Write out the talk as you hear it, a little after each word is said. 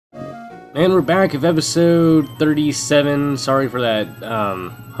And we're back with episode 37. Sorry for that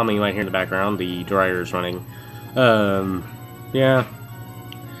humming you might hear in the background. The dryer is running. Yeah.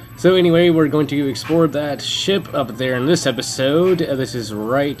 So anyway, we're going to explore that ship up there in this episode. This is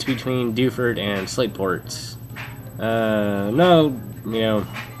right between Dewford and Slateport. No, you know,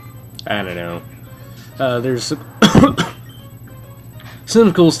 I don't know. There's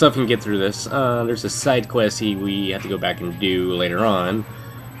some cool stuff you can get through this. There's a side quest we have to go back and do later on.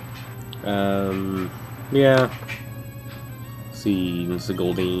 Yeah. Let's see, it's the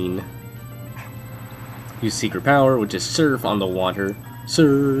Goldine. Use secret power, which is surf on the water.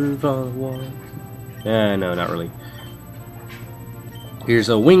 Surf on the water. No, not really. Here's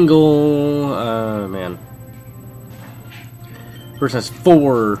a Wingull. Man. Person has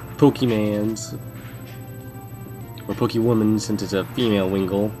 4 Pokemans. Or Pokewomans, since it's a female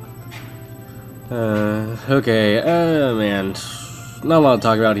Wingull. Okay, man. Not a lot to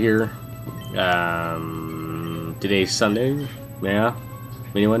talk about here. Today's Sunday. Yeah?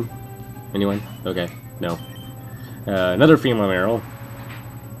 Anyone? Anyone? Okay. No. Another female Marill.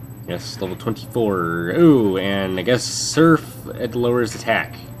 Yes, level 24. Ooh, and I guess Surf, it lowers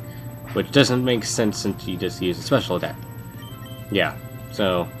attack. Which doesn't make sense since you just use a special attack. Yeah,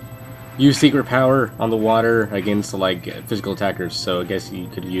 so use secret power on the water against like physical attackers, so I guess you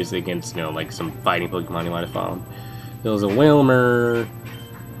could use it against, you know, like some fighting Pokemon you might have found. There's a Wailmer.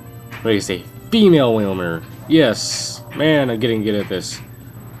 What do you say? Female Wailmer. Yes. Man, I'm getting good at this.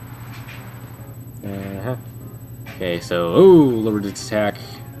 Okay, so, lowered its attack.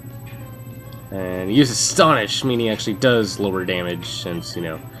 And he uses Astonish, meaning he actually does lower damage, since, you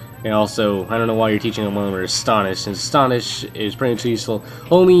know. And also, I don't know why you're teaching a Wailmer Astonish, since Astonish is pretty much useful.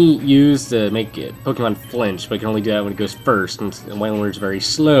 Only used to make Pokemon flinch, but you can only do that when it goes first, since the Wailmer is very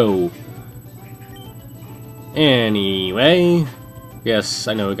slow. Anyway, yes,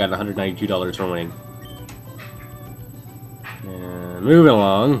 I know we got $192 for winning. And moving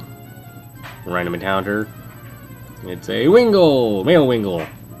along, random encounter. It's a Wingull, male Wingull.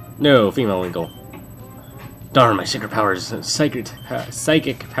 No, female Wingull. Darn, my secret powers,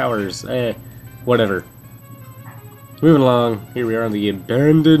 psychic powers, whatever. Moving along, here we are on the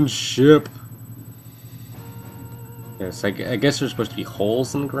abandoned ship. Yes, I guess there's supposed to be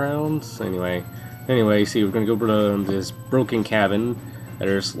holes in the ground. Anyway, see, we're gonna go to this broken cabin.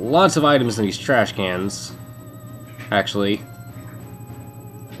 There's lots of items in these trash cans, actually.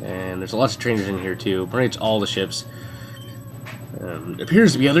 And there's lots of trainers in here too, pretty much all the ships.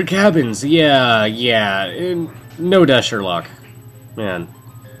 Appears to be other cabins. Yeah, and no doubt Sherlock. Man,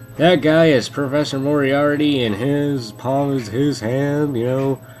 that guy is Professor Moriarty, and his palm is his hand, you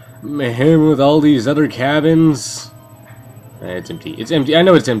know. Him with all these other cabins. It's empty. It's empty. I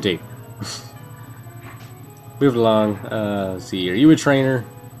know it's empty. Move along. Let's see, are you a trainer?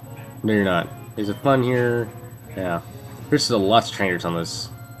 No, you're not. Is it fun here? Yeah. There's still lots of trainers on this.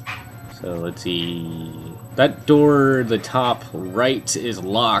 So let's see. That door, the top right, is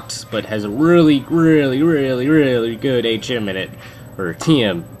locked, but has a really good HM in it. Or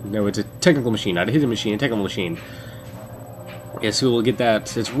TM. No, it's a technical machine, not a hidden machine, a technical machine. Yes, we will get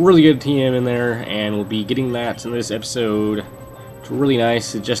that. It's really good TM in there, and we'll be getting that in this episode. It's really nice.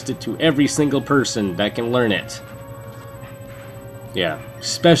 Suggest it to every single person that can learn it. Yeah,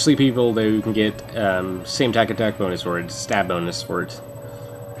 especially people who can get same attack bonus for it, stab bonus for it,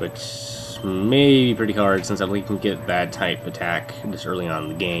 which may be pretty hard since I only can get that type attack this early on in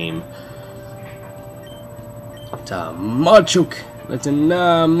the game. It's a Machoke. That's a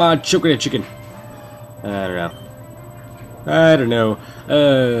Machoke chicken. I don't know.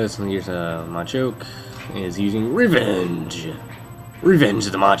 So here's a Machoke is using Revenge. Revenge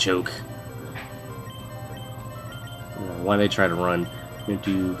of the Machoke. Why they try to run? I'm going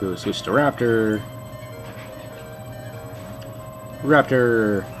to go switch to Raptor.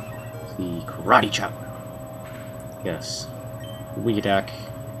 Raptor. The Karate Chop. Yes. Weak attack.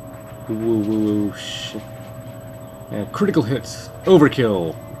 Whoosh. And critical hits.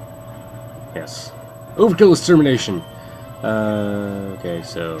 Overkill. Yes. Overkill is termination. Okay,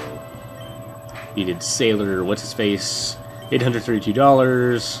 so he did Sailor. What's his face?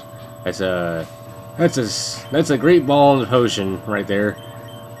 $832. That's a great ball and a potion right there.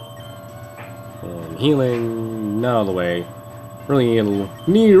 And healing, not all the way. Really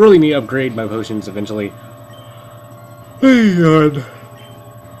need to upgrade my potions eventually. Hey God.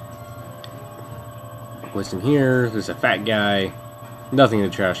 What's in here? There's a fat guy. Nothing in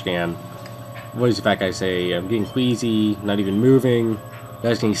the trash can. What does the fat guy say? I'm getting queasy, not even moving.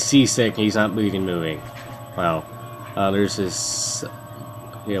 Guy's getting seasick, he's not even moving. Wow. There's this...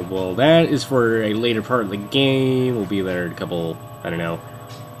 Yeah, well, that is for a later part of the game. We'll be there in a couple, I don't know,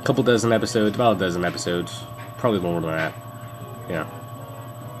 couple dozen episodes, about a dozen episodes, probably more than that. Yeah.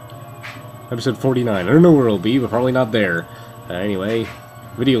 Episode 49. I don't know where it'll be, but probably not there. Anyway,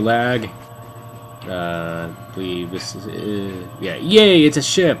 video lag. I believe this is yeah. Yay! It's a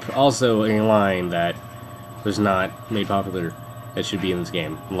ship. Also a line that was not made popular. That should be in this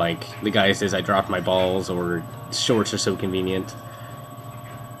game. Like the guy says, "I dropped my balls," or "Shorts are so convenient."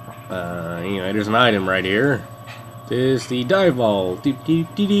 Anyway, there's an item right here. This is the dive ball. Doo -doo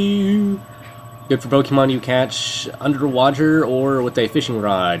 -doo -doo. Good for Pokemon you catch underwater or with a fishing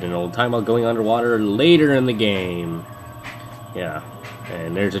rod, and it'll time out going underwater later in the game. Yeah,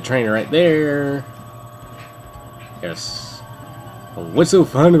 and there's a trainer right there. Yes. What's so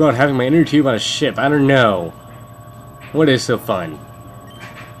fun about having my inner tube on a ship? I don't know. What is so fun?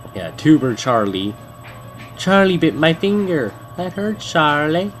 Yeah, Tuber Charlie. Charlie bit my finger. That hurt,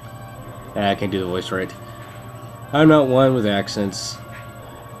 Charlie. I can't do the voice right. I'm not one with accents.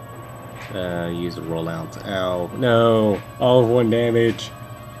 Use the rollout. Ow. No. All 1 damage.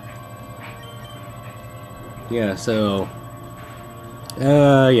 Yeah, so...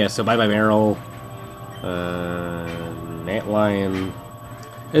 yeah, so bye-bye Meryl. Antlion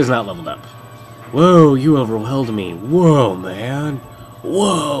is not leveled up. Whoa, you overwhelmed me. Whoa, man.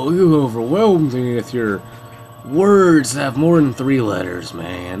 Whoa, you overwhelmed me with your words that have more than 3 letters,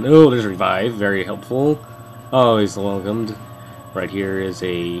 man. Oh, there's Revive. Very helpful. Always welcomed. Right here is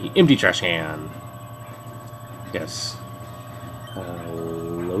a empty trash can. Yes.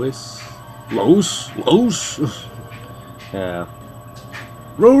 Lois? Los? Yeah.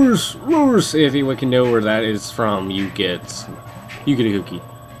 Rose! If anyone can know where that is from, you get a cookie.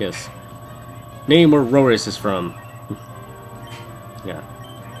 Yes. Name where Rorus is from. Yeah.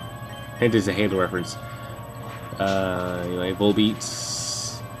 It is a Halo reference. Anyway,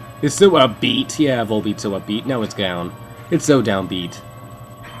 Volbeats. It's so upbeat. Yeah, Volbeat's so upbeat. Now it's down. It's so downbeat.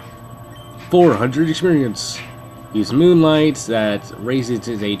 400 experience. Use Moonlight, that raises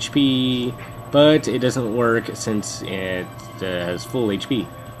its HP, but it doesn't work since it has full HP.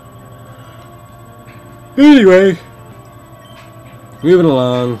 Anyway, moving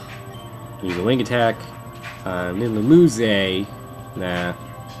along. Use a Wing Attack. Nilamuse. Nah.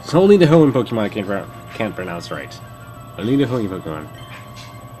 It's only the Hoenn Pokemon I can't pronounce right. Only the Hoenn Pokemon.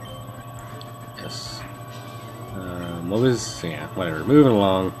 Yes. What was... yeah, whatever. Moving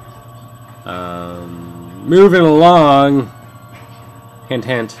along. Moving along! Hint,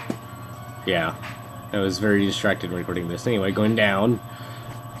 hint. Yeah. I was very distracted recording this. Anyway, going down.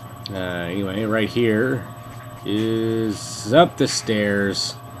 Anyway, right here is up the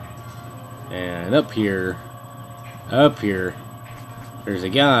stairs. And up here. Up here. There's a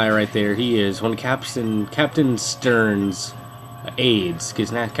guy right there. He is one of Captain Stern's aides.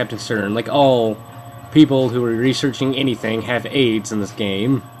 Because now Captain Stern, like all people who are researching anything, have aides in this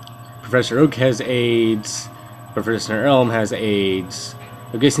game. Professor Oak has aides. Professor Elm has aides.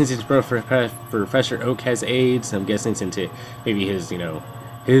 I'm guessing since Professor Oak has aides, I'm guessing into maybe his,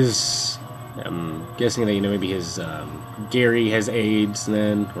 I'm guessing that, maybe his, Gary has aides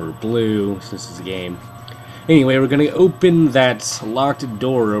then, or Blue, since it's a game. Anyway, we're gonna open that locked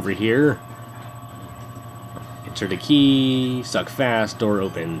door over here. Enter the key, suck fast, door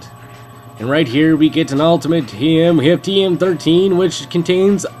opened. And right here we get an ultimate TM. We have TM13, which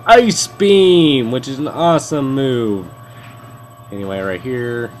contains Ice Beam, which is an awesome move. Anyway, right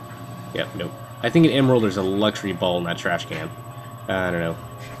here. Yep, nope. I think in Emerald there's a luxury ball in that trash can. I don't know.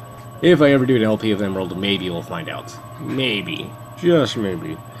 If I ever do an LP of Emerald, maybe we'll find out. Maybe. Just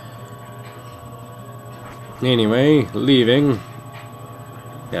maybe. Anyway, leaving.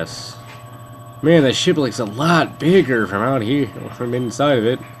 Yes. Man, that ship looks a lot bigger from out here, from inside of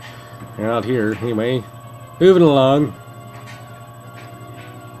it. And out here, anyway. Moving along.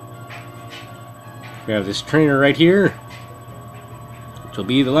 We have this trainer right here, which will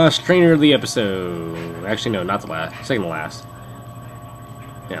be the last trainer of the episode. Actually, no, not the last. Second to last.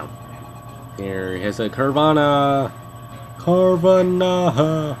 Yeah. Here has a Carvanha.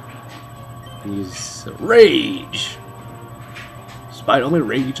 He's Rage. Despite all my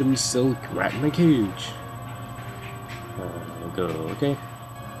rage and silk rat in my cage. Go, okay.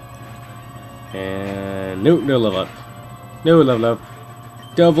 And no level up. No level up.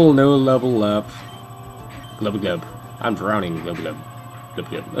 Double no level up. Glub glub. I'm drowning. Glub glub. Glub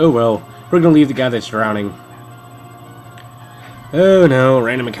glub. Oh well. We're gonna leave the guy that's drowning. Oh no,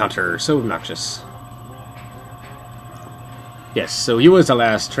 random encounter. So obnoxious. Yes, so he was the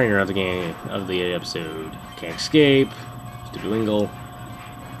last trainer of the game, of the episode. Can't escape. Stubwingle.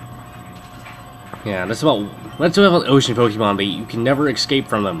 Yeah, that's about ocean Pokemon, but you can never escape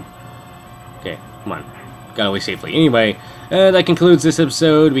from them. Okay, come on. Got away safely. Anyway, That concludes this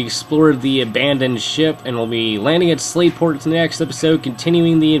episode. We explored the abandoned ship, and we'll be landing at Slateport in the next episode,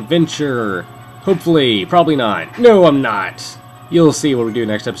 continuing the adventure. Hopefully. Probably not. No, I'm not. You'll see what we do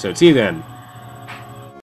next episode. See you then.